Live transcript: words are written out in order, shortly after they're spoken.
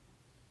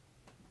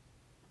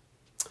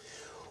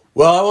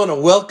Well, I want to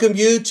welcome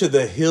you to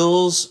the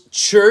Hills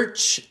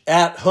Church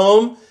at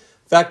home.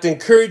 In fact, I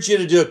encourage you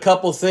to do a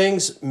couple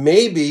things.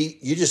 Maybe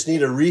you just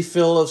need a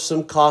refill of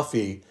some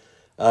coffee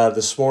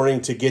this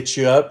morning to get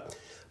you up.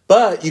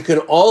 But you can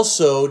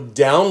also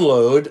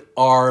download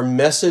our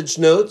message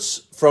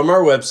notes from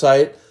our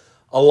website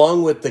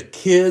along with the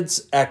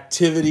kids'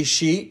 activity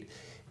sheet.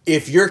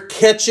 If you're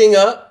catching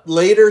up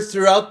later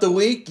throughout the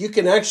week, you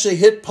can actually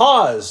hit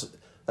pause.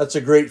 That's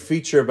a great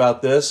feature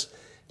about this.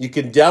 You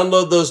can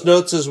download those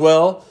notes as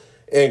well.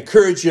 I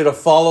encourage you to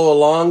follow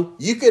along.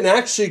 You can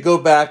actually go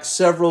back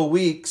several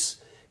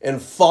weeks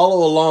and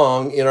follow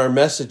along in our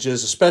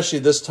messages, especially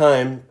this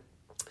time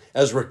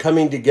as we're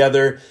coming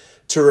together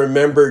to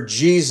remember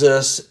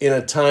Jesus in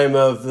a time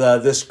of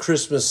this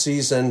Christmas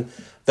season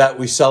that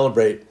we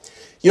celebrate.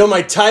 You know,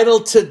 my title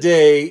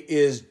today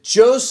is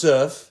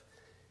Joseph,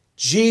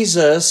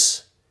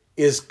 Jesus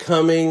is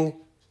Coming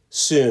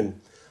Soon.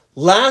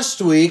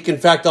 Last week, in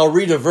fact, I'll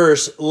read a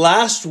verse.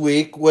 Last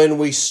week, when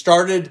we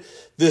started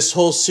this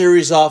whole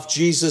series off,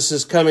 Jesus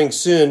is Coming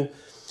Soon,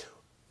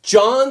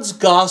 John's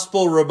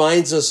gospel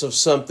reminds us of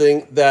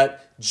something,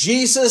 that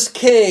Jesus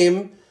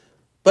came,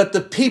 but the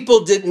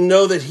people didn't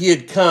know that he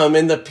had come,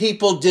 and the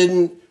people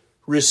didn't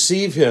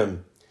receive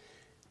him.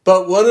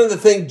 But one of the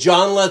things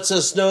John lets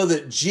us know,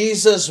 that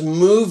Jesus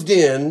moved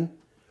in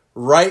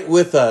right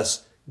with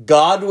us,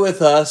 God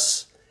with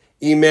us,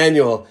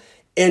 Emmanuel.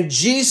 And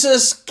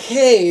Jesus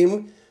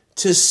came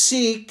to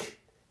seek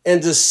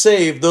and to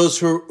save those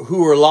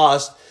who were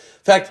lost.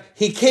 In fact,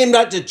 he came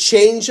not to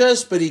change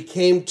us, but he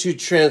came to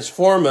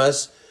transform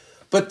us.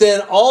 But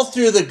then all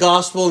through the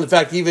gospel, in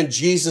fact, even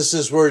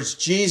Jesus' words,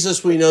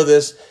 Jesus, we know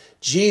this,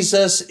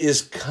 Jesus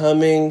is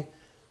coming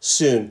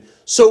soon.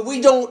 So we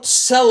don't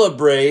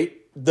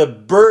celebrate the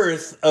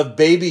birth of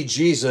baby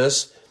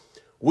Jesus.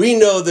 We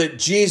know that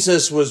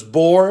Jesus was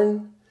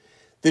born,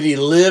 that he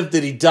lived,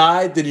 that he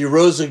died, that he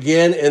rose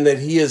again, and that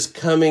he is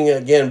coming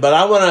again. But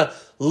I want to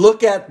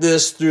look at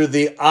this through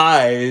the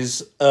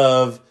eyes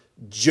of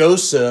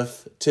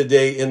Joseph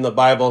today in the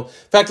Bible.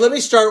 In fact, let me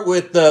start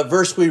with the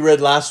verse we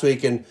read last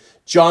week in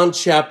John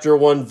chapter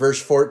 1,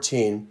 verse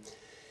 14.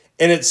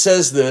 And it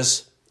says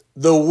this,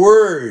 "The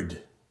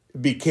Word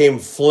became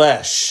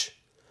flesh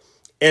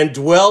and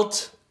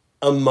dwelt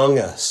among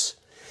us,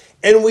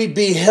 and we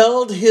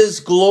beheld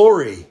his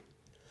glory,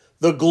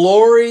 the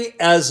glory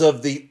as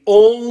of the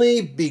only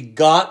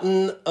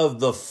begotten of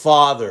the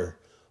Father,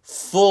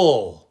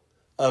 full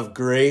of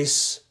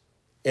grace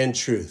and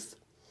truth."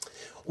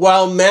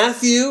 While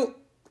Matthew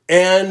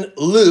and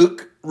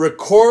Luke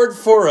record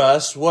for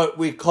us what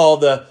we call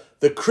the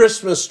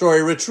Christmas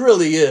story, which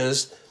really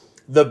is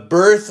the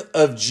birth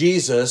of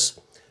Jesus,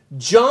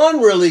 John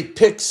really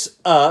picks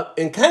up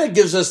and kind of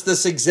gives us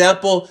this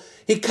example.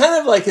 He kind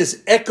of like is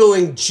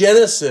echoing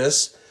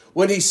Genesis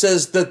when he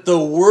says that the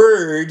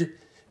Word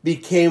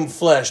became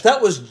flesh.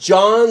 That was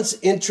John's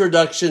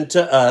introduction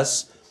to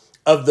us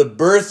of the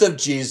birth of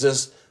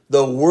Jesus,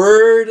 the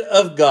Word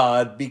of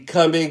God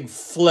becoming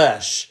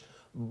flesh,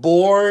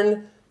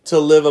 born to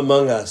live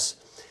among us.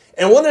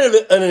 And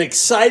an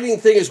exciting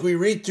thing as we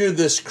read through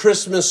this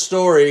Christmas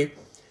story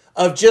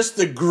of just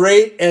the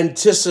great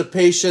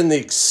anticipation, the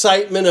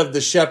excitement of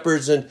the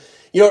shepherds. And,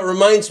 you know, it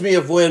reminds me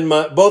of when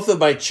both of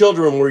my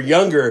children were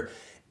younger,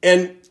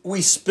 and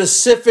we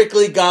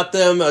specifically got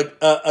them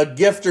a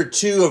gift or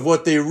two of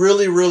what they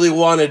really, really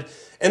wanted.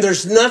 And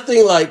there's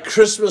nothing like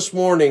Christmas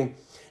morning,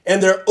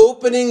 and they're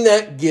opening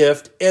that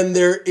gift, and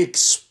their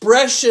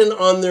expression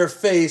on their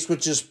face,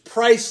 which is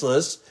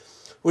priceless,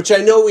 which I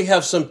know we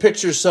have some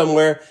pictures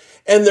somewhere,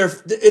 and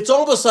it's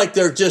almost like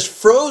they're just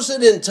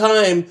frozen in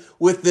time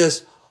with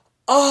this,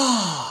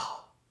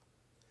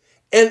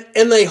 and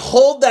they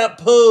hold that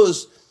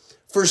pose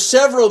for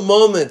several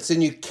moments,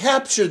 and you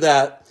capture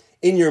that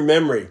in your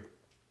memory.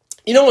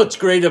 You know what's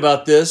great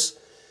about this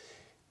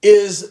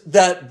is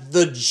that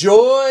the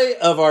joy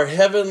of our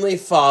Heavenly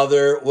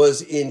Father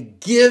was in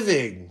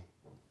giving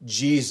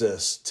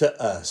Jesus to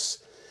us,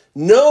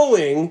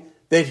 knowing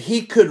that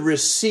he could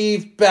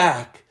receive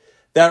back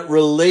that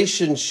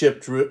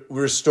relationship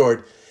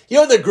restored. You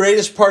know, the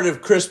greatest part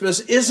of Christmas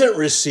isn't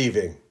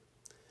receiving.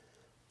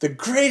 The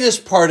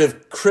greatest part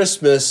of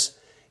Christmas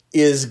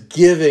is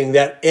giving,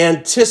 that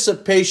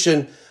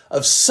anticipation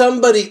of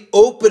somebody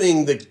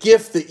opening the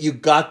gift that you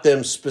got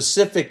them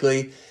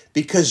specifically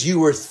because you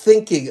were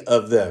thinking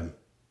of them.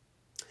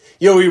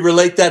 You know, we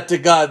relate that to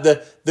God,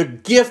 the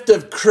gift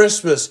of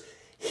Christmas,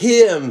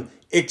 him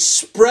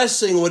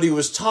expressing what he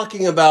was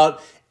talking about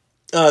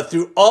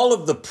through all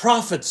of the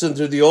prophets and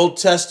through the Old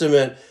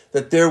Testament,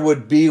 that there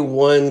would be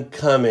one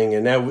coming.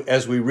 And now,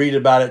 as we read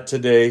about it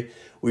today,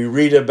 we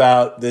read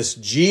about this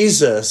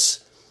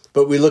Jesus,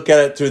 but we look at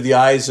it through the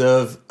eyes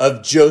of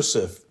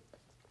Joseph.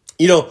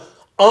 You know,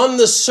 on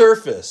the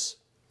surface,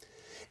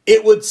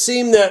 it would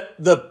seem that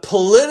the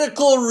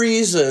political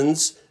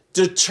reasons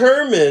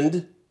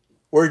determined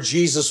where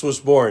Jesus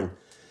was born.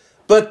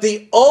 But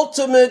the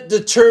ultimate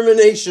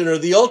determination or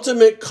the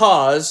ultimate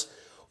cause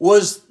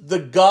was the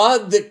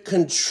God that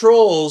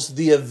controls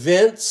the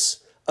events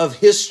of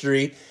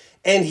history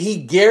and he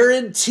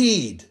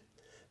guaranteed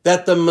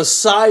that the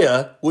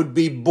Messiah would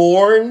be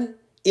born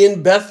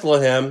in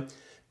Bethlehem,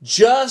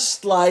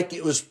 just like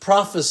it was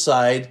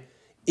prophesied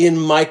in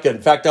Micah.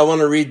 In fact, I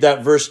want to read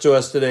that verse to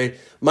us today.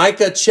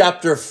 Micah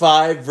chapter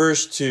 5,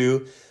 verse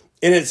 2,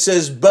 and it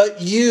says,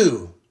 "But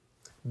you,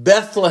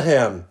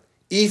 Bethlehem,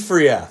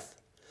 Ephrath,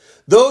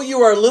 though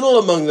you are little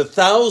among the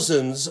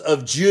thousands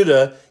of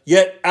Judah,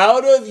 yet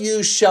out of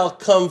you shall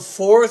come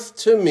forth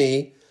to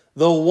me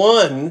the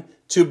one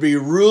to be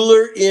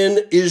ruler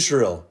in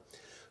Israel,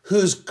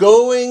 whose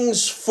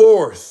goings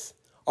forth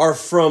are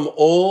from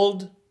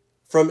old,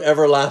 from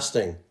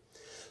everlasting."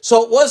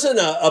 So it wasn't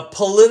a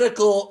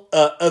political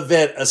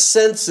event, a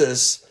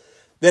census,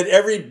 that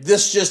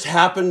this just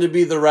happened to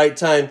be the right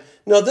time.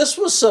 No, this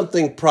was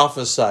something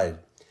prophesied.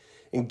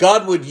 And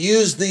God would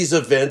use these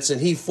events, and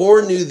he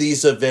foreknew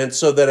these events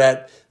so that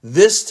at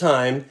this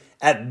time,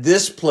 at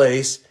this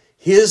place,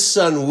 his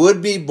son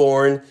would be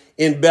born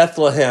in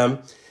Bethlehem.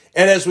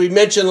 And as we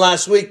mentioned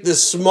last week,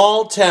 this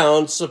small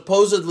town,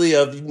 supposedly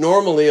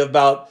normally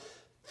about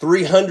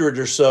 300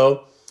 or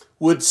so,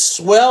 would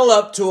swell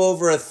up to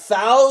over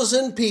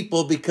 1,000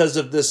 people because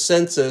of this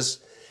census,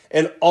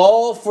 and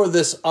all for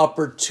this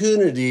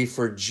opportunity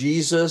for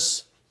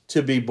Jesus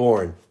to be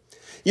born.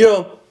 You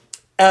know,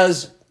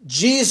 as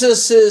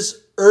Jesus's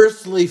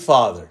earthly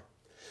father,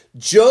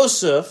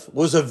 Joseph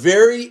was a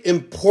very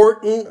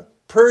important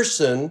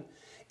person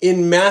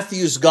in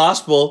Matthew's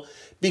gospel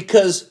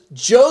because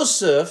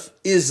Joseph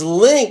is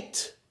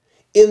linked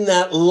in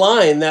that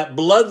line, that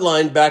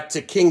bloodline back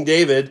to King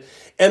David,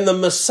 and the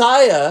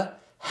Messiah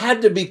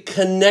had to be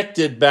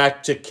connected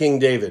back to King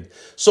David.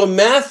 So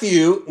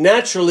Matthew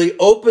naturally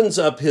opens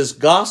up his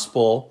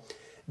gospel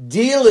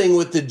dealing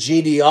with the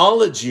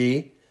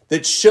genealogy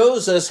that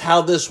shows us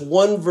how this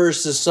one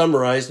verse is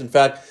summarized. In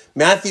fact,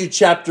 Matthew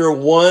chapter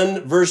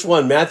 1, verse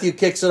 1, Matthew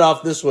kicks it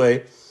off this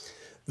way: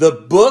 "The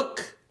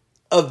book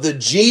of the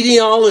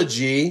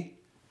genealogy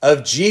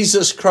of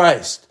Jesus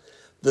Christ,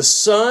 the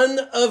Son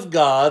of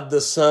God,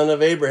 the son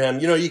of Abraham."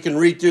 You know, you can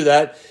read through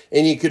that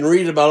and you can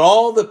read about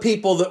all the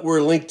people that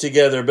were linked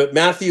together. But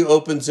Matthew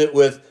opens it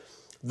with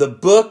the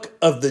book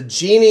of the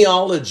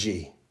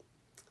genealogy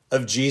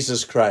of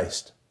Jesus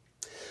Christ.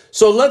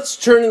 So let's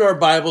turn in our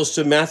Bibles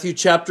to Matthew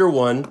chapter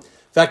 1. In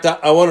fact,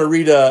 I want to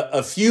read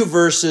a few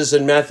verses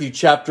in Matthew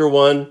chapter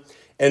 1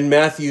 and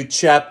Matthew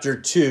chapter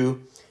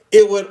 2.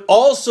 It would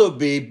also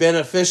be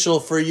beneficial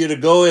for you to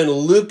go in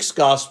Luke's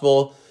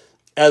gospel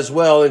as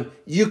well, and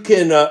you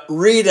can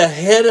read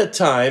ahead of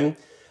time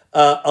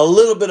a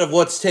little bit of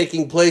what's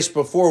taking place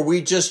before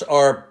we just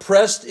are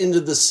pressed into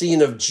the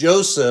scene of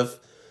Joseph,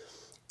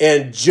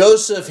 and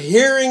Joseph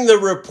hearing the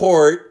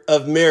report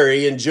of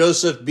Mary, and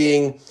Joseph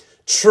being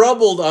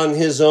troubled on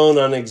his own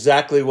on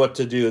exactly what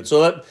to do. And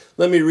so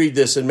let me read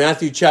this in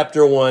Matthew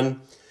chapter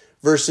 1,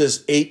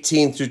 verses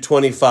 18 through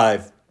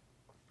 25.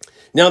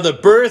 "Now the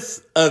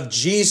birth of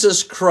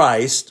Jesus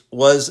Christ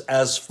was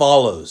as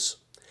follows.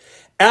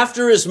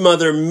 After his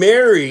mother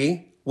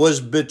Mary was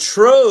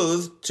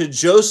betrothed to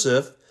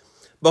Joseph,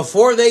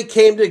 before they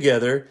came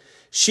together,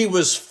 she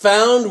was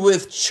found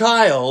with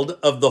child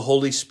of the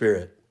Holy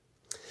Spirit.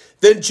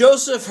 Then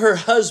Joseph, her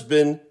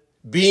husband,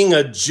 being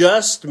a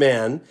just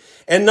man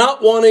and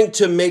not wanting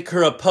to make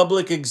her a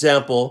public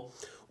example,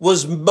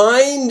 was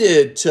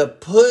minded to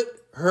put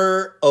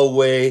her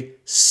away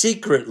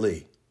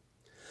secretly.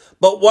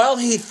 But while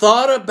he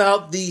thought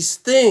about these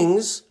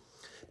things,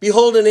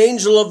 behold, an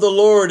angel of the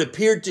Lord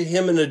appeared to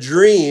him in a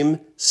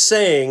dream,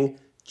 saying,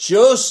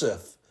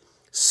 'Joseph,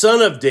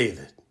 son of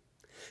David,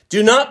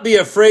 do not be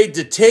afraid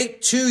to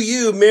take to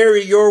you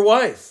Mary your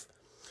wife,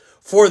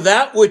 for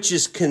that which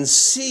is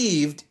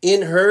conceived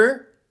in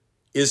her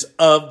is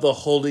of the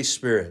Holy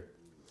Spirit.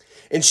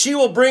 And she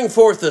will bring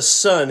forth a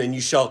son, and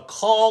you shall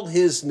call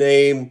his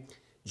name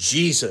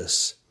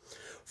Jesus,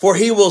 for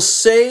he will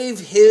save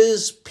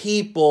his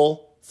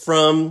people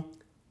from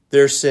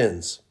their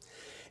sins.'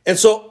 And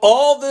so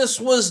all this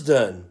was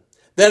done,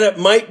 that it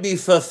might be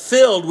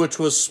fulfilled, which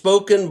was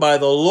spoken by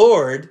the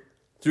Lord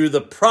through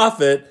the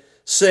prophet,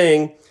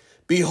 saying,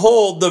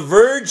 'Behold, the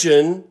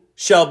virgin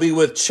shall be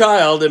with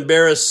child and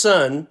bear a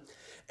son,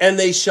 and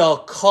they shall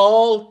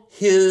call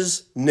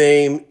his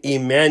name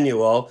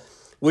Emmanuel,'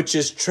 which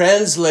is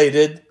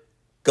translated,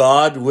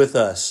 God with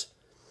us.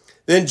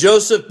 Then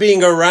Joseph,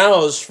 being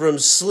aroused from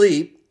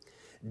sleep,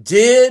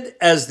 did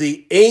as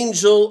the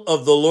angel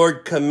of the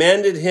Lord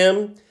commanded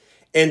him,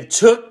 and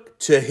took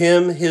to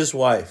him his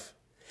wife.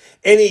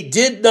 And he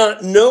did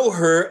not know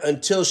her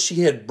until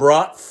she had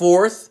brought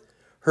forth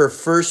her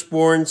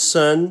firstborn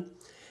son,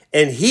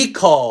 and he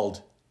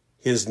called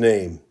his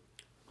name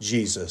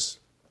Jesus."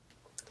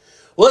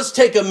 Well, let's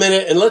take a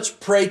minute and let's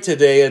pray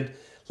today, and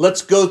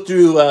let's go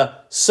through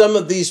some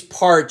of these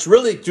parts,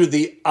 really through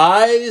the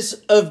eyes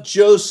of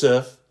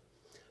Joseph.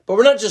 But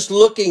we're not just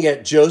looking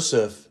at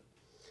Joseph.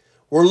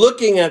 We're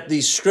looking at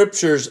these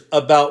scriptures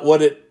about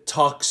what it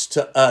talks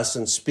to us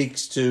and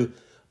speaks to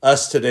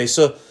us today.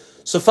 So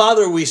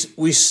Father,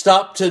 we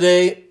stop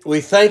today. We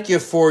thank you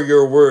for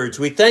your words.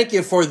 We thank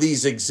you for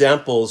these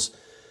examples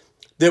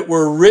that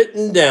were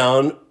written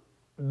down.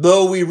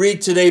 Though we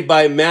read today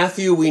by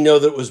Matthew, we know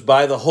that it was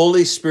by the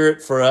Holy Spirit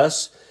for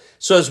us.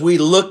 So as we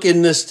look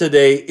in this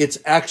today, it's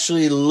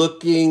actually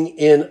looking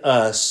in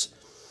us.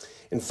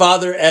 And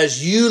Father,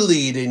 as you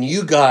lead and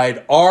you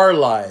guide our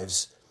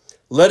lives,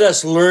 let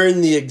us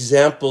learn the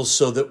examples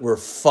so that we're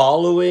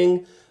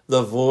following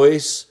the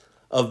voice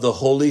of the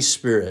Holy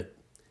Spirit.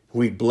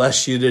 We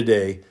bless you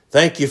today.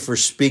 Thank you for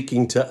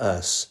speaking to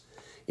us.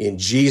 In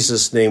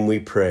Jesus' name we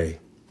pray.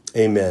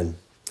 Amen.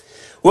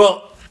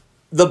 Well,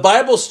 the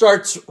Bible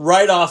starts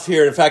right off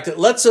here. In fact, it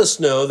lets us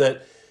know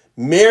that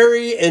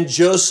Mary and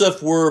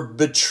Joseph were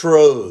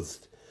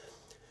betrothed.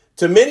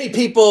 To many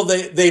people,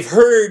 they've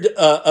heard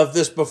of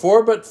this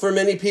before, but for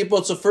many people,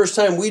 it's the first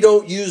time we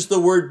don't use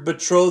the word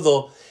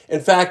betrothal.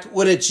 In fact,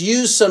 when it's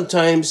used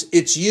sometimes,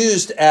 it's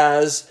used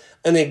as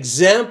an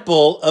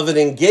example of an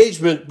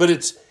engagement, but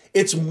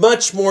it's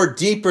much more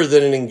deeper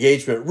than an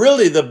engagement.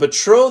 Really, the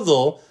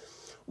betrothal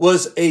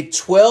was a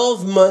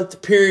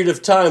 12-month period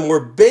of time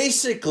where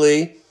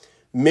basically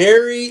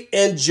Mary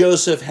and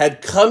Joseph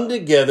had come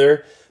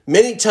together.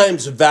 Many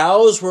times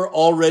vows were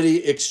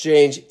already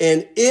exchanged,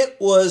 and it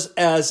was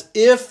as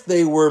if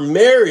they were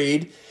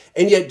married,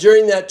 and yet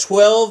during that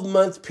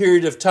 12-month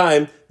period of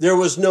time, there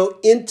was no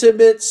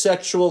intimate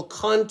sexual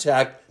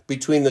contact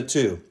between the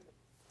two.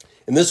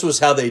 And this was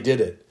how they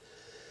did it.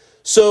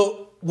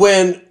 So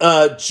when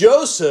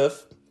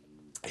Joseph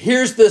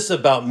hears this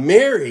about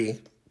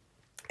Mary,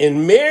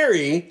 and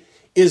Mary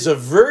is a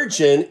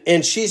virgin,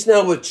 and she's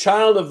now with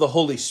child of the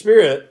Holy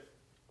Spirit,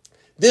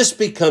 this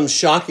becomes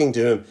shocking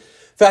to him. In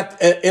fact,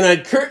 and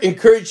I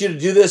encourage you to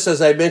do this, as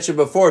I mentioned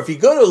before. If you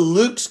go to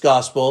Luke's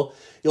gospel,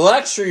 you'll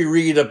actually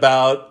read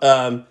about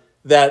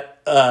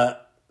that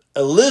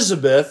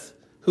Elizabeth,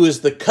 who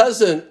is the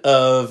cousin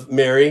of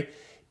Mary,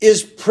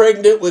 is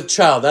pregnant with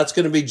child. That's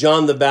going to be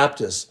John the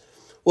Baptist.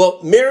 Well,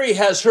 Mary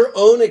has her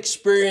own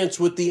experience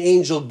with the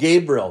angel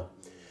Gabriel.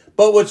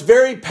 But what's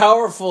very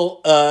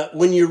powerful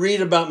when you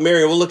read about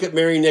Mary, we'll look at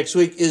Mary next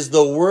week, is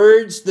the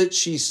words that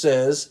she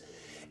says.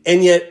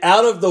 And yet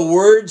out of the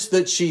words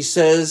that she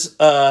says,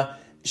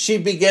 she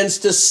begins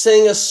to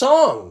sing a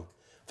song.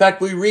 In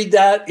fact, we read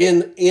that in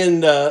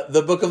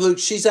the book of Luke.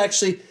 She's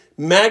actually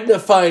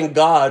magnifying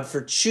God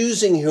for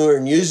choosing her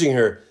and using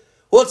her.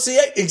 Well, it's the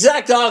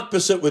exact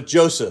opposite with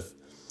Joseph.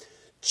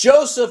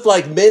 Joseph,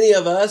 like many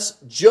of us,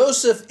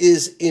 Joseph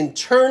is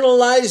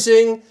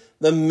internalizing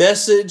the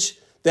message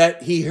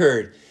that he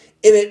heard.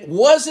 And it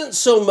wasn't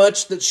so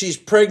much that she's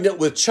pregnant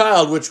with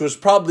child, which was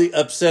probably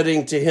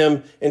upsetting to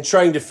him and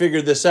trying to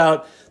figure this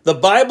out. The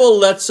Bible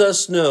lets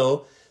us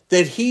know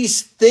that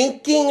he's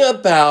thinking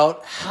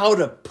about how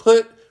to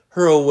put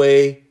her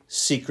away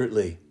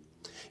secretly.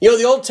 You know,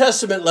 the Old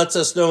Testament lets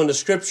us know in the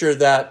scripture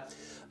that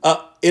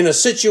in a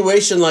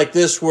situation like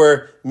this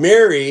where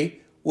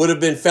Mary would have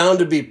been found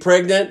to be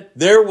pregnant,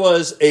 there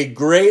was a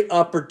great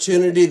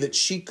opportunity that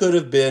she could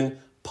have been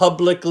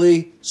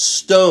publicly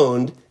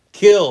stoned,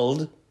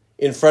 killed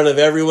in front of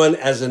everyone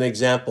as an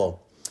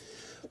example.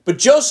 But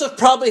Joseph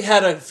probably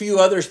had a few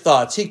other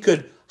thoughts. He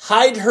could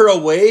hide her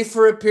away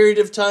for a period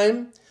of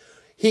time.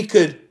 He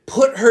could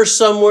put her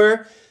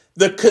somewhere.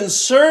 The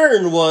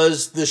concern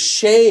was the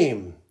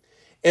shame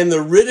and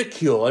the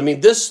ridicule. I mean,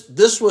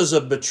 this was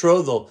a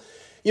betrothal.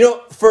 You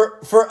know,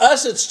 for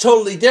us, it's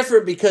totally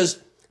different because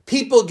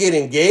people get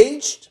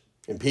engaged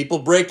and people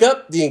break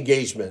up the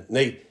engagement. And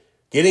they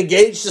get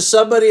engaged to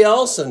somebody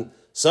else and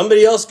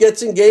somebody else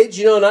gets engaged.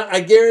 You know, and I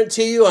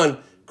guarantee you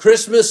on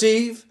Christmas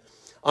Eve,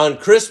 on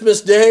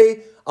Christmas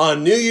Day,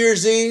 on New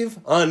Year's Eve,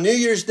 on New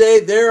Year's Day,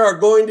 there are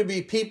going to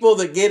be people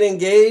that get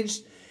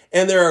engaged.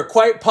 And there are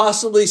quite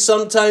possibly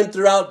sometime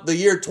throughout the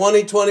year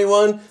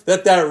 2021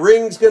 that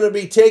ring's going to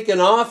be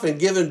taken off and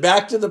given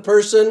back to the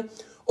person.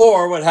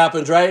 Or what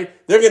happens, right?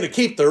 They're going to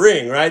keep the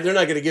ring, right? They're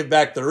not going to give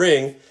back the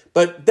ring.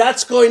 But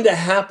that's going to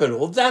happen.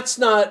 Well, that's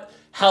not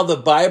how the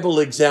Bible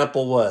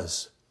example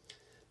was.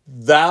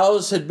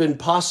 Vows had been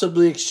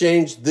possibly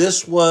exchanged.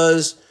 This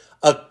was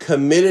a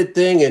committed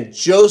thing. And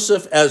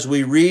Joseph, as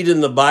we read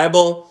in the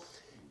Bible,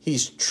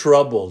 he's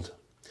troubled.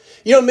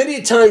 You know,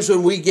 many times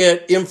when we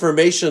get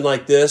information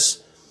like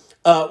this,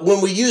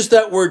 when we use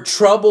that word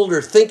troubled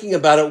or thinking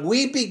about it,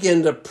 we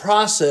begin to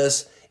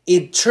process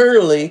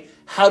internally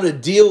how to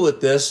deal with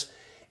this.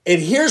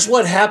 And here's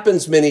what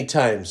happens many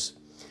times,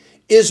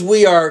 is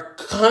we are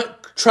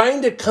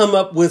trying to come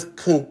up with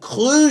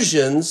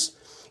conclusions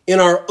in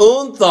our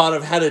own thought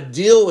of how to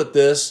deal with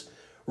this,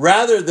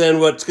 rather than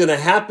what's going to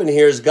happen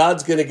here is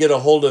God's going to get a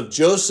hold of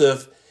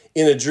Joseph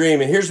in a dream.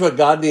 And here's what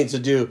God needs to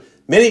do.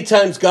 Many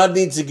times God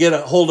needs to get a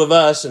hold of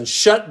us and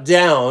shut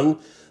down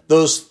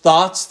those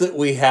thoughts that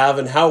we have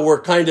and how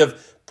we're kind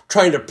of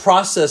trying to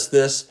process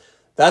this.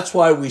 That's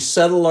why we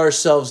settle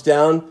ourselves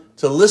down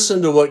to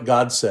listen to what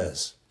God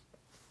says.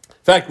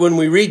 In fact, when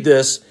we read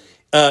this,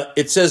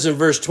 it says in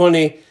verse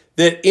 20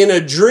 that in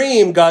a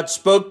dream, God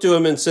spoke to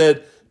him and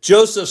said,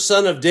 Joseph,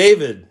 son of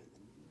David.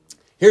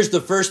 Here's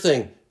the first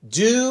thing.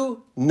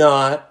 Do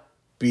not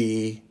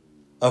be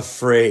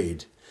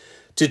afraid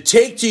to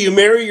take to you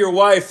Mary your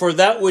wife, for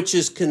that which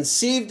is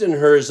conceived in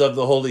her is of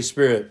the Holy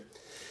Spirit.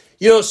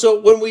 So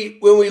when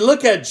we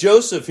look at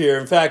Joseph here,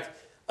 in fact,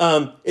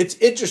 it's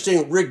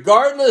interesting,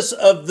 regardless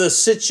of the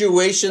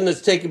situation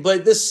that's taking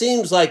place, this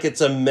seems like it's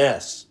a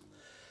mess.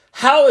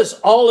 How is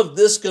all of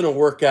this going to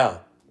work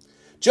out?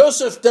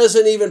 Joseph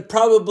doesn't even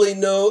probably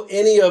know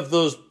any of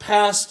those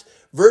past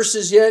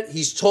verses yet.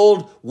 He's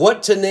told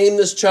what to name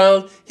this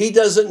child. He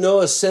doesn't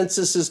know a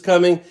census is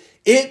coming.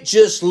 It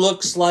just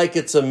looks like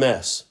it's a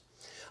mess.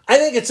 I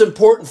think it's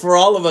important for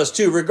all of us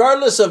too,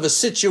 regardless of a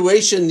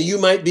situation you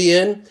might be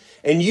in,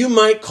 and you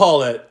might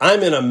call it,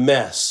 I'm in a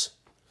mess.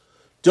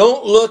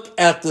 Don't look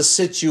at the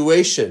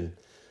situation.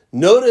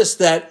 Notice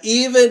that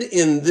even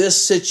in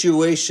this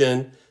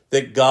situation,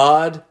 that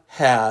God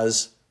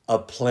has a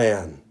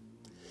plan.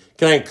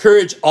 Can I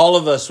encourage all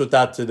of us with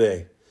that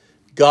today?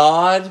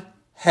 God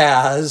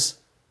has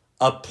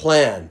a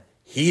plan.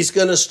 He's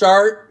going to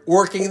start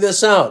working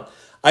this out.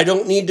 I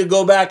don't need to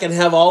go back and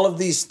have all of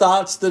these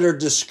thoughts that are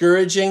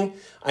discouraging.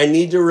 I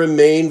need to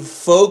remain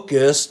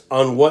focused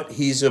on what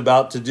he's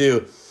about to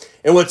do.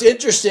 And what's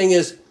interesting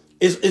is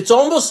it's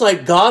almost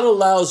like God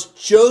allows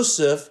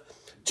Joseph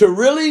to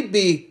really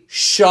be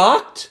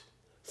shocked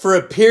for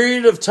a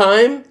period of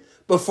time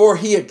before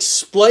he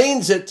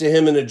explains it to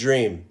him in a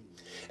dream.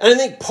 And I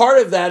think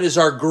part of that is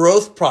our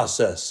growth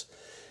process.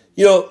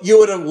 You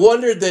would have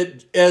wondered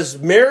that as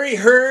Mary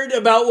heard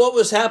about what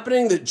was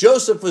happening, that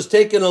Joseph was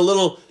taking a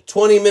little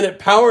 20-minute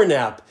power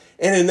nap.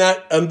 And in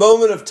that a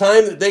moment of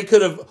time that they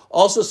could have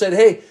also said,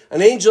 hey,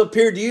 an angel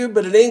appeared to you,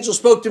 but an angel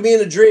spoke to me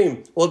in a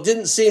dream. Well, it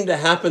didn't seem to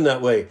happen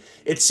that way.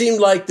 It seemed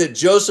like that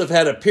Joseph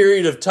had a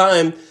period of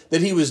time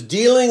that he was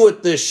dealing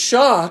with this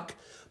shock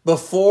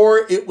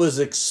before it was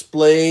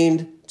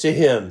explained to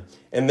him.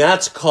 And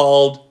that's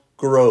called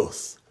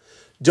growth.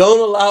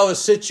 Don't allow a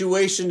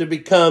situation to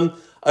become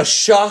a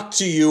shock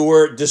to you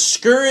where it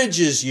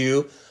discourages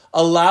you.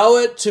 Allow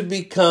it to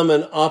become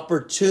an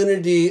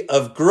opportunity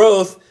of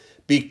growth,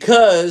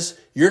 because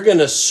you're going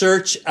to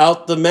search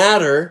out the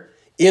matter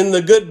in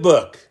the good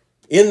book,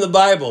 in the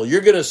Bible.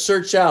 You're going to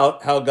search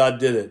out how God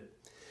did it.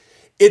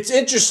 It's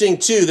interesting,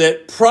 too,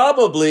 that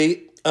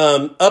probably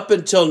up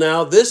until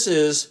now, this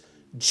is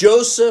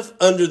Joseph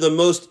under the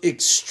most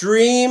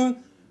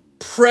extreme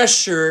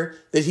pressure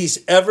that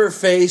he's ever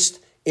faced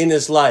in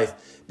his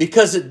life,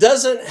 because it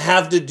doesn't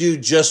have to do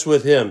just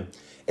with him.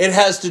 It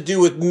has to do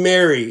with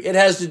Mary. It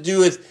has to do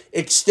with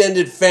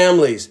extended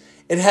families.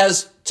 It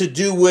has to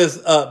do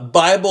with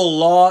Bible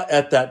law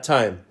at that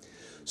time.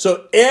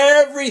 So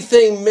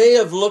everything may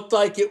have looked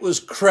like it was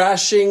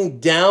crashing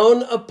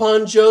down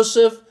upon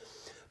Joseph,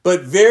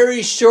 but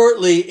very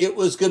shortly it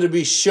was going to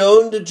be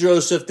shown to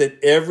Joseph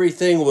that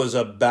everything was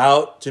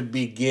about to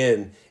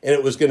begin, and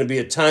it was going to be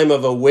a time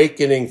of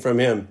awakening from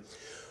him.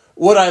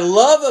 What I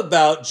love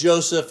about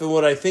Joseph, and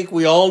what I think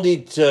we all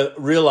need to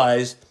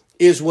realize,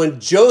 is when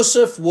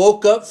Joseph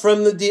woke up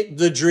from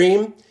the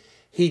dream,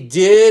 he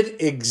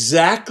did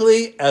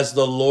exactly as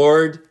the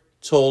Lord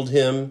told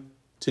him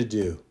to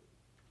do.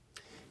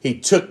 He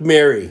took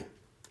Mary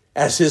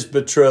as his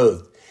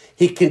betrothed.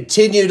 He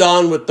continued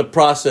on with the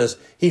process.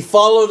 He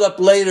followed up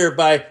later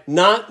by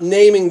not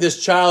naming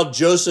this child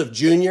Joseph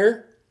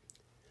Jr.,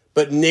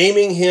 but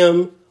naming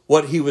him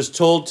what he was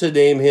told to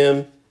name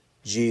him,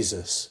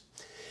 Jesus.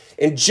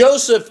 And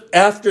Joseph,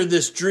 after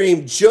this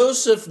dream,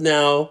 Joseph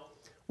now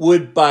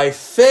would by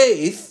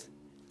faith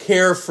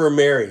care for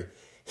Mary.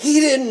 He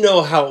didn't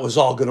know how it was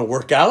all going to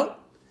work out.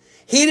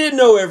 He didn't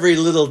know every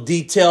little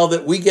detail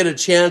that we get a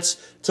chance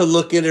to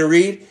look in and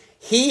read.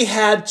 He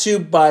had to,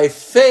 by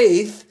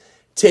faith,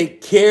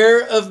 take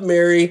care of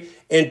Mary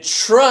and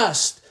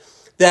trust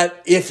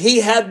that if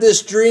he had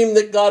this dream,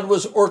 that God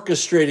was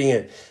orchestrating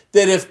it.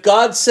 That if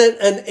God sent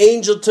an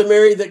angel to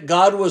Mary, that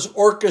God was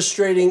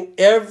orchestrating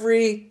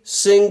every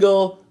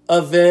single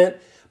event.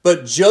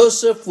 But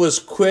Joseph was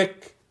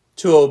quick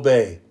to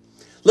obey.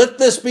 Let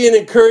this be an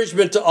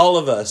encouragement to all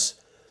of us,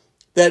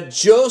 that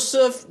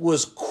Joseph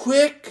was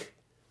quick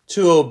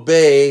to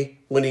obey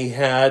when he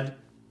had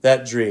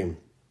that dream.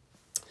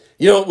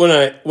 When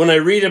I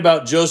read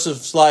about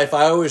Joseph's life,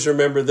 I always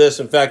remember this.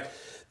 In fact,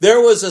 there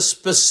was a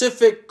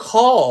specific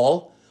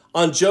call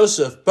on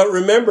Joseph. But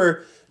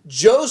remember,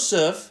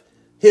 Joseph,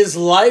 his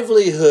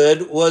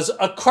livelihood was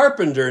a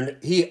carpenter.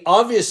 And he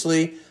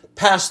obviously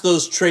passed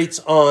those traits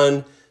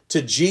on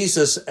to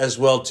Jesus as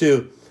well,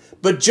 too.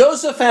 But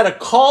Joseph had a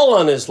call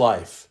on his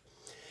life.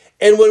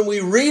 And when we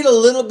read a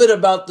little bit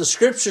about the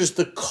scriptures,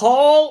 the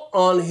call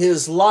on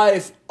his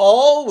life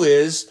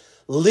always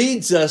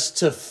leads us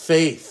to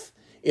faith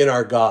in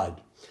our God.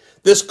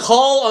 This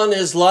call on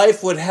his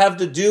life would have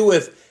to do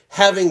with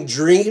having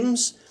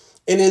dreams.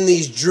 And in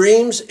these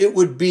dreams, it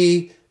would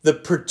be the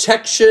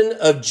protection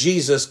of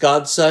Jesus,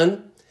 God's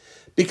Son.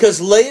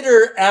 Because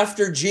later,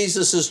 after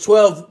Jesus is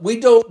 12, we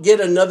don't get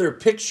another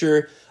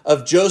picture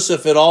of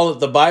Joseph at all in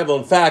the Bible.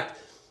 In fact,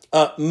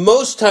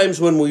 most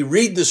times when we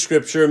read the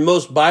scripture,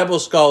 most Bible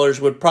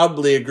scholars would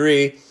probably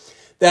agree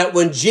that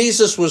when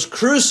Jesus was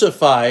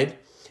crucified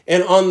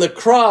and on the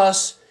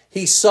cross,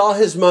 he saw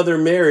his mother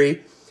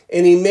Mary,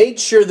 And he made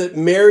sure that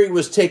Mary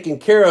was taken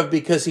care of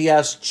because he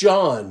asked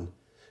John,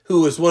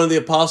 who was one of the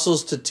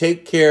apostles, to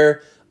take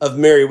care of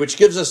Mary, which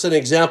gives us an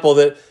example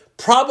that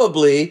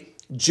probably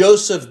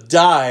Joseph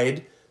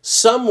died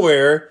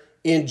somewhere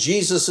in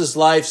Jesus'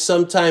 life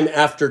sometime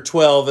after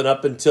 12 and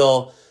up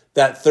until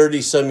that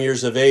 30-some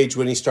years of age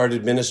when he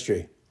started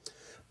ministry.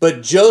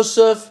 But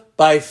Joseph,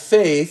 by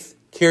faith,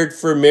 cared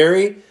for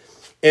Mary,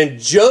 and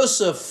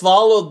Joseph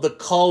followed the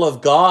call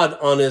of God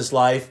on his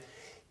life,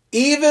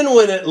 even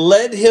when it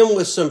led him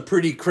with some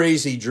pretty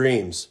crazy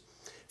dreams.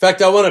 In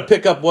fact, I want to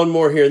pick up one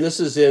more here, and this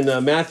is in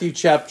Matthew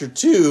chapter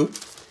 2,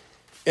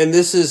 and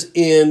this is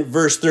in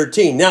verse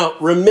 13. Now,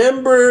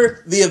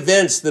 remember the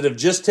events that have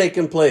just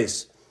taken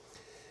place.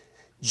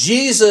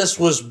 Jesus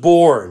was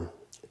born.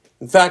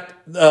 In fact,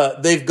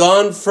 they've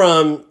gone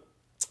from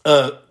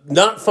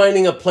not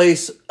finding a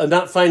place,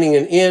 not finding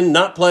an inn,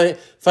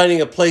 finding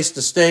a place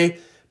to stay,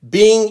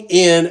 being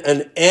in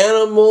an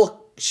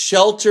animal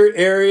shelter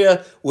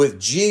area with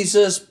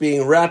Jesus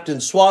being wrapped in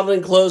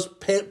swaddling clothes,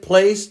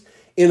 placed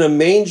in a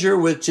manger,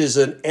 which is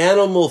an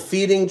animal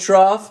feeding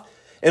trough.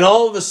 And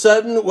all of a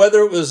sudden, whether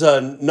it was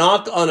a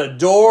knock on a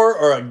door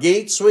or a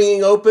gate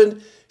swinging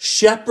open,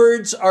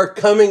 shepherds are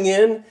coming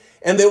in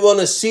and they want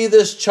to see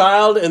this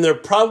child. And they're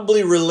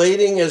probably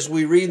relating, as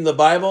we read in the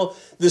Bible,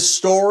 the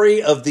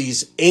story of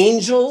these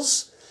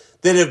angels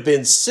that have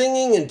been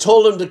singing and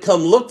told him to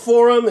come look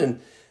for him.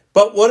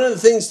 But one of the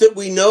things that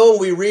we know and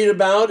we read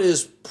about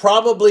is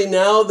probably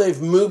now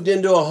they've moved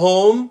into a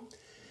home.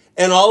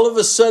 And all of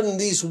a sudden,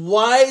 these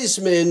wise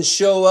men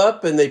show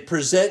up and they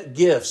present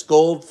gifts,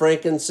 gold,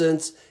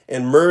 frankincense,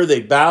 and myrrh.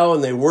 They bow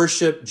and they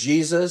worship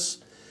Jesus.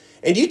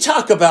 And you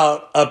talk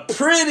about a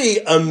pretty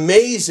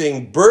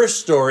amazing birth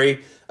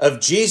story of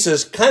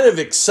Jesus, kind of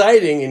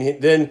exciting.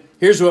 And then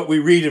here's what we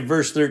read in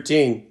verse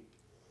 13.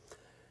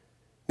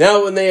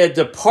 Now, when they had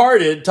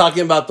departed,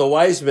 talking about the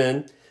wise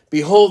men,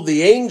 behold,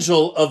 the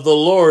angel of the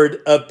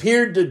Lord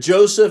appeared to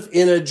Joseph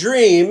in a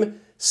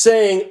dream,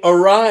 saying,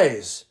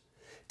 Arise,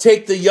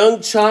 take the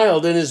young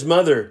child and his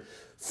mother,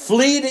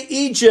 flee to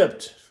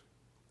Egypt,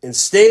 and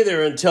stay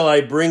there until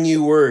I bring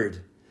you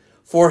word.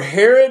 For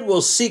Herod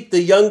will seek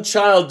the young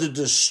child to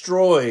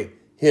destroy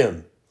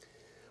him.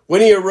 When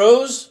he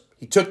arose,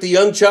 he took the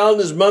young child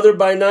and his mother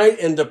by night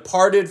and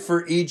departed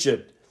for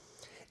Egypt.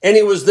 And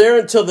he was there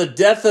until the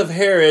death of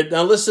Herod.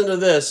 Now listen to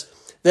this,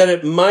 that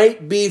it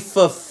might be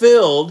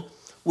fulfilled,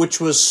 which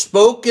was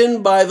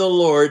spoken by the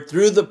Lord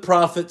through the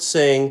prophet,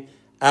 saying,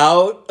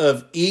 Out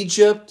of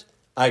Egypt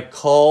I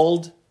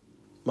called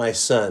my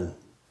son.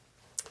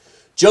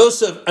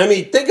 Joseph,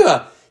 think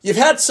about it. You've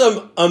had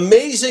some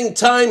amazing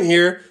time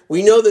here.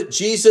 We know that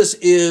Jesus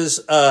is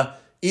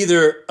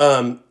either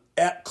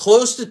at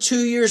close to 2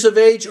 years of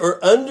age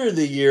or under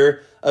the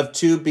year of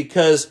 2,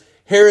 because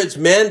Herod's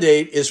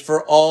mandate is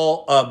for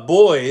all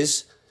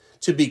boys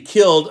to be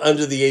killed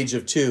under the age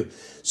of 2.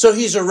 So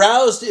he's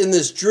aroused in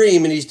this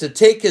dream, and he's to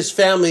take his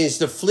family, he's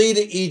to flee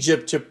to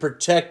Egypt to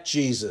protect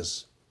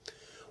Jesus.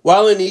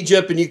 While in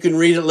Egypt, and you can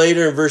read it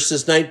later in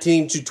verses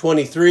 19 to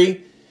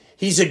 23,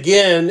 he's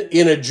again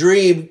in a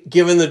dream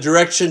given the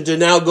direction to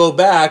now go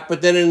back.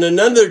 But then in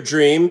another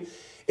dream,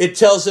 it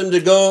tells him to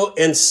go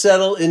and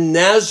settle in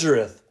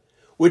Nazareth,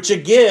 which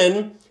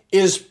again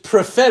is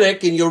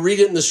prophetic, and you'll read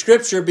it in the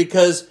scripture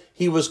because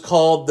he was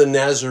called the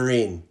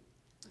Nazarene.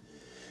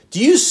 Do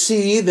you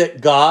see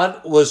that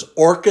God was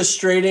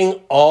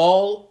orchestrating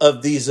all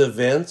of these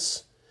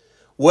events?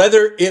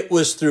 Whether it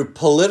was through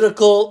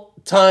political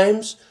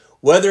times,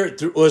 whether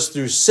it was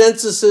through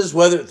censuses,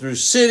 whether it through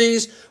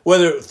cities,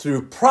 whether it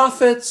through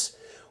prophets,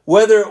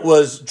 whether it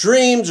was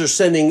dreams or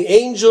sending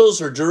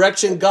angels or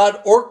direction, God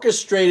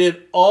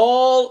orchestrated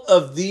all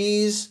of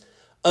these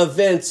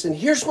events. And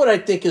here's what I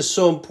think is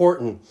so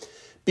important,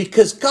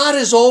 because God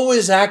is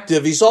always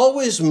active. He's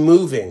always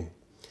moving.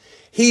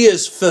 He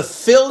is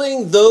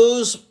fulfilling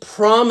those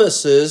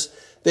promises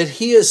that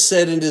he has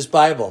said in his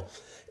Bible.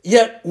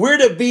 Yet we're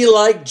to be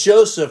like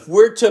Joseph.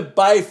 We're to,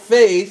 by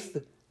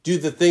faith, do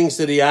the things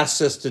that he asks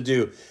us to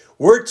do.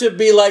 We're to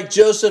be like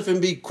Joseph and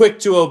be quick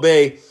to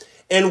obey.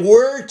 And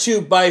we're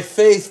to, by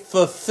faith,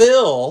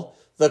 fulfill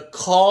the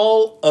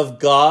call of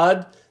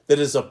God that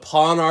is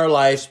upon our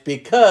lives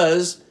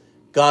because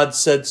God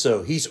said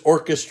so. He's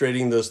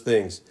orchestrating those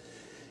things.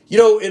 You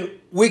know,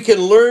 we can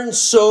learn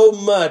so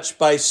much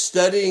by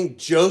studying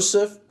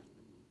Joseph,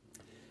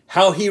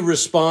 how he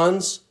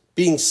responds,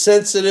 being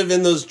sensitive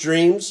in those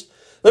dreams.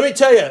 Let me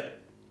tell you,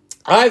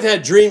 I've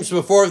had dreams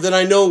before that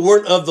I know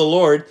weren't of the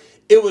Lord.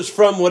 It was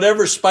from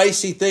whatever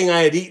spicy thing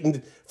I had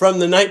eaten from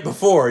the night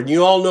before, and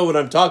you all know what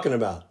I'm talking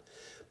about.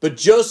 But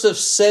Joseph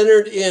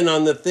centered in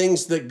on the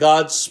things that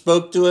God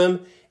spoke to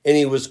him, and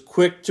he was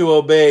quick to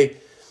obey.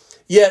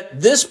 Yet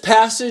this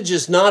passage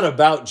is not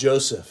about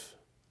Joseph.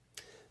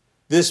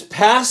 This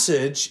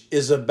passage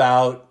is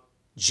about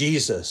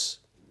Jesus,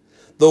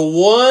 the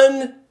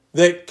one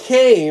that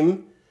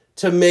came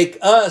to make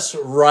us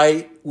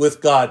right with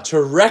God, to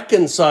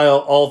reconcile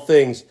all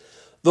things,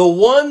 the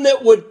one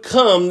that would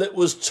come that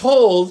was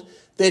told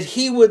that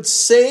he would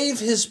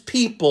save his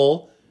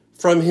people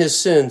from his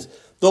sins,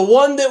 the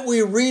one that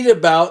we read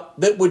about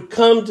that would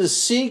come to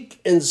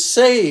seek and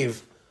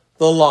save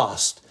the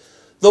lost,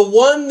 the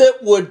one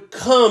that would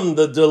come,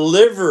 the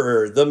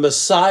deliverer, the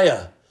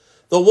Messiah,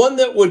 the one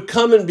that would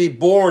come and be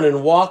born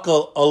and walk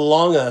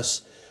along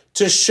us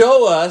to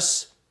show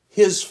us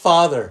his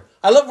Father.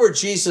 I love where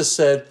Jesus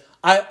said,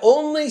 I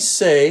only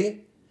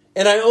say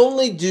and I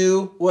only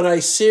do what I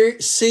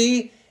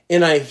see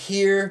and I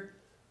hear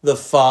the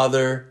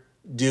Father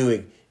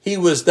doing. He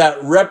was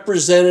that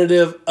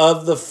representative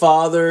of the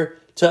Father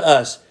to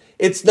us.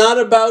 It's not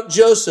about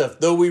Joseph,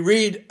 though we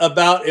read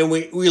about and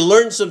we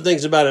learn some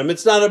things about him.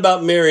 It's not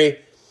about Mary.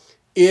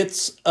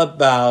 It's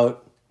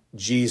about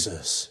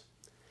Jesus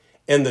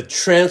and the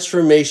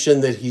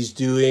transformation that he's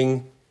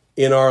doing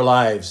in our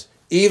lives,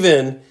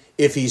 even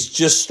if he's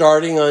just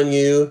starting on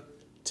you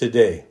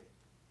today.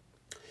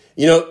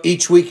 You know,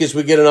 each week as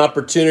we get an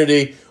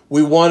opportunity,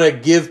 we want to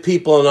give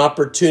people an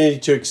opportunity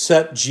to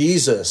accept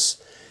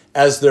Jesus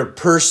as their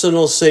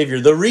personal Savior.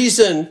 The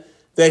reason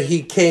that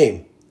he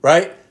came,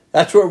 right?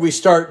 That's where we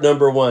start,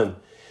 number one.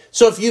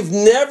 So if you've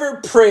never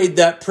prayed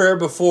that prayer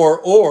before,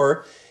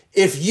 or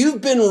if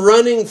you've been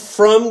running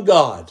from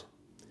God,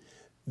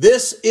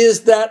 this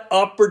is that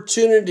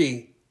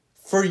opportunity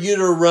for you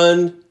to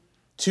run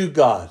to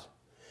God.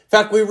 In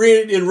fact, we read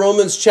it in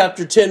Romans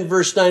chapter 10,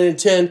 verse 9 and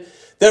 10,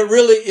 that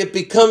really it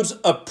becomes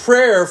a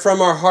prayer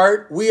from our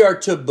heart. We are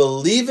to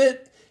believe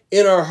it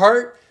in our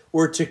heart.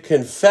 We're to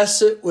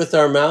confess it with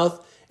our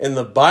mouth. And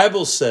the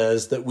Bible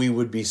says that we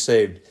would be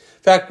saved.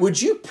 In fact,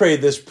 would you pray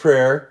this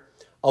prayer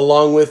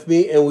along with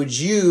me? And would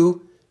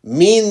you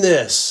mean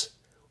this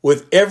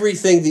with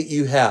everything that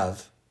you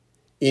have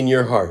in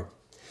your heart?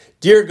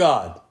 Dear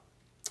God,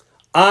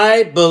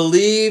 I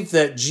believe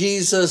that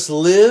Jesus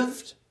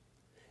lived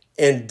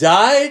and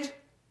died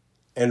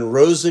and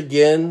rose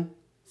again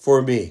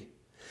for me.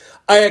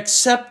 I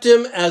accept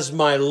him as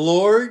my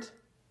Lord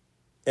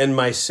and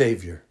my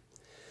Savior.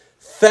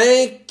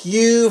 Thank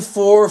you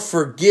for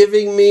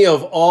forgiving me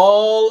of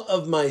all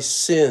of my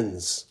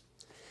sins.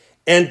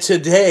 And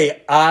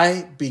today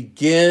I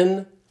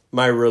begin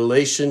my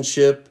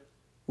relationship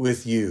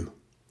with you.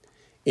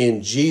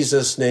 In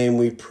Jesus' name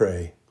we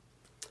pray.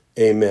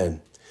 Amen.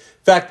 In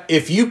fact,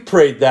 if you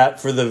prayed that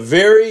for the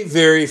very,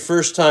 very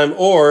first time,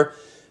 or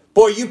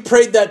boy, you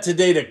prayed that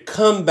today to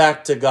come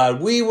back to God,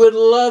 we would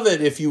love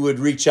it if you would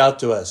reach out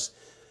to us.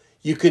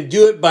 You can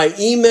do it by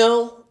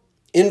email,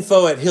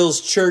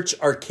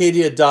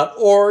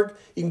 info@hillschurcharcadia.org.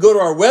 You can go to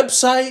our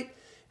website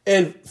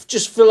and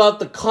just fill out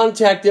the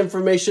contact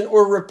information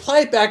or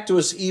reply back to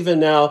us even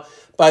now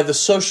by the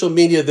social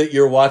media that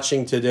you're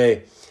watching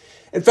today.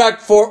 In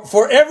fact,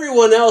 for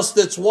everyone else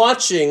that's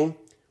watching,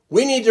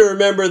 we need to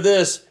remember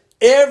this.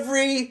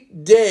 Every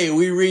day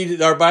we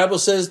read, our Bible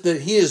says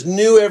that he is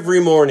new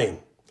every morning.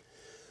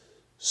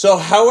 So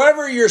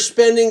however you're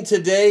spending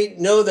today,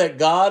 know that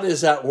God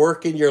is at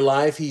work in your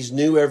life. He's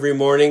new every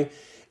morning.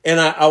 And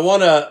I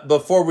want to,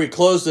 before we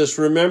close this,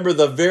 remember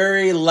the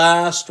very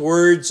last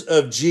words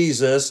of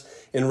Jesus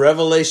in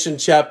Revelation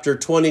chapter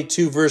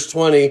 22, verse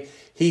 20.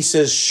 He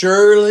says,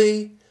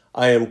 surely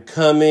I am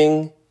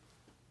coming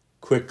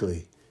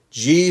quickly.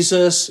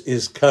 Jesus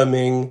is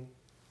coming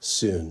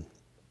soon.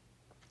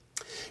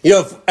 You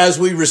know, as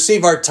we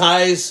receive our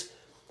tithes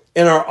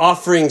and our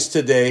offerings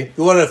today,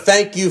 we want to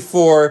thank you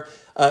for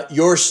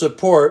your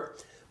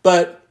support,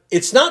 but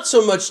it's not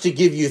so much to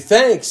give you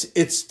thanks,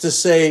 it's to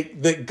say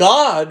that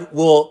God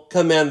will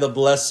command the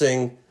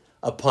blessing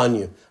upon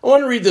you. I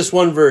want to read this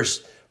one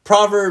verse,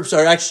 Proverbs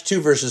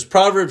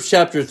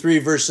chapter 3,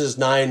 verses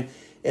 9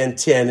 and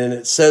 10, and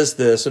it says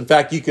this. In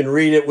fact, you can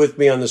read it with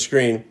me on the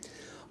screen.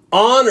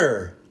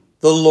 Honor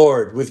the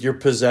Lord with your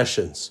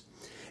possessions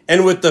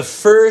and with the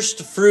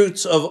first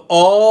fruits of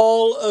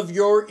all of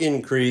your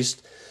increase,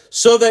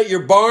 so that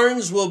your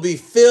barns will be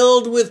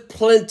filled with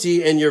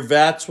plenty and your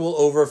vats will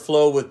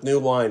overflow with new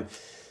wine.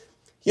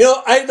 You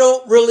know, I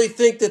don't really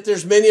think that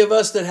there's many of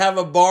us that have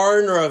a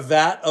barn or a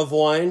vat of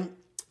wine,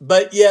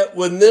 but yet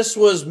when this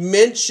was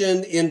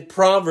mentioned in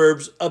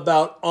Proverbs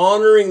about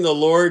honoring the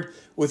Lord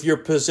with your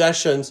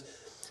possessions,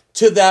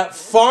 to that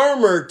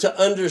farmer to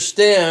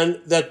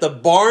understand that the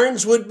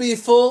barns would be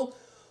full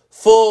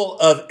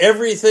of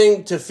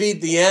everything to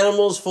feed the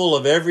animals, full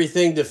of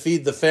everything to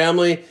feed the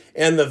family,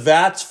 and the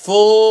vats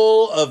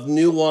full of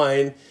new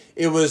wine.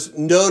 It was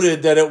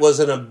noted that it was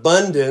an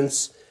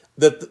abundance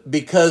that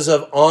because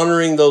of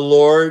honoring the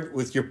Lord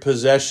with your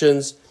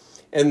possessions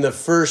and the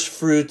first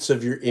fruits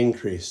of your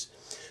increase.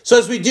 So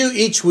as we do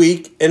each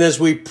week and as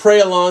we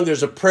pray along,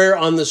 there's a prayer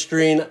on the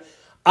screen.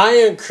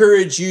 I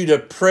encourage you to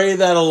pray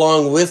that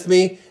along with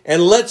me,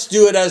 and let's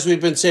do it as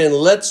we've been saying.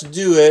 Let's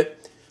do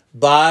it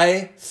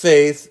by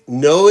faith,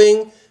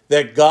 knowing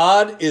that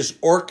God is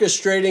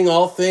orchestrating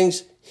all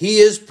things. He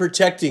is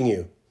protecting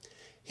you.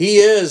 He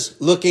is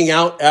looking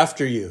out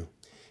after you.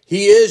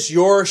 He is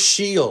your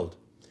shield.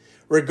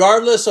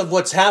 Regardless of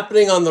what's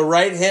happening on the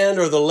right hand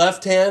or the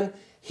left hand,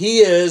 he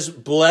is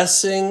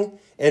blessing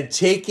and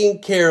taking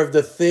care of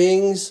the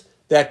things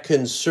that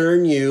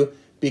concern you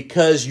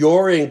because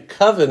you're in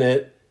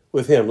covenant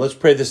with him. Let's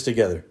pray this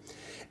together.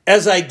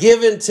 As I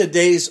give in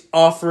today's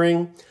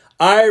offering,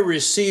 I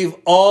receive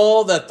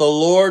all that the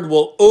Lord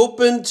will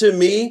open to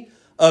me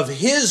of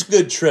his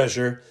good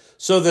treasure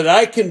so that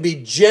I can be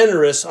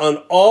generous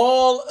on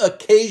all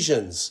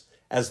occasions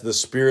as the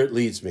Spirit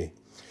leads me.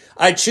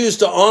 I choose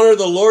to honor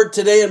the Lord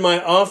today in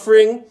my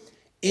offering.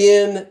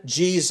 In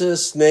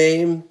Jesus'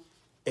 name,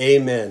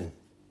 amen.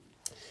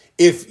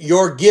 If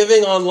you're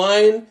giving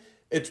online,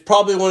 it's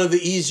probably one of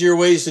the easier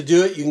ways to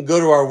do it. You can go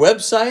to our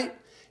website.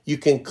 You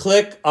can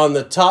click on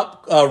the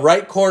top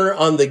right corner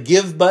on the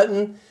Give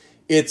button.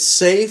 It's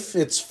safe,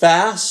 it's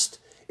fast,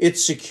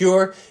 it's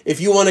secure. If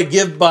you want to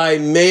give by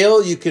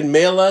mail, you can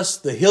mail us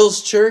the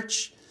Hills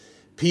Church,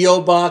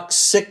 P.O. Box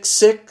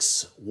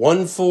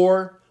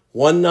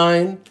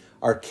 661419,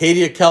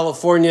 Arcadia,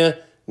 California,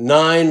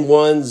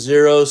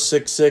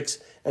 91066.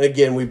 And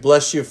again, we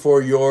bless you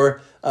for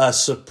your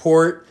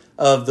support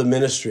of the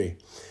ministry.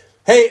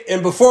 Hey,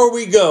 and before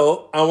we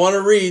go, I want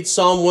to read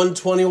Psalm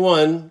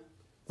 121,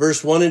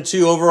 verse 1 and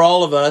 2 over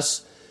all of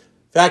us.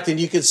 In fact, and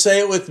you can say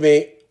it with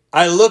me,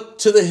 I look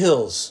to the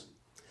hills,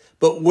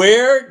 but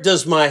where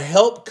does my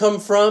help come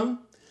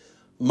from?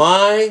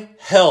 My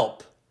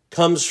help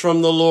comes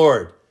from the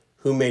Lord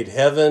who made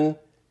heaven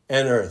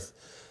and earth.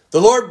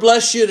 The Lord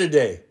bless you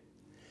today.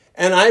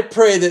 And I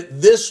pray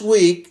that this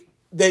week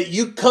that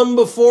you come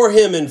before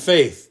him in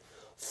faith,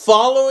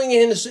 following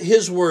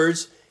his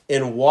words,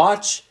 and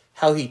watch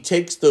how he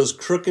takes those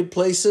crooked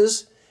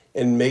places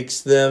and makes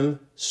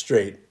them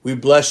straight. We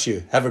bless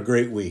you. Have a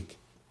great week.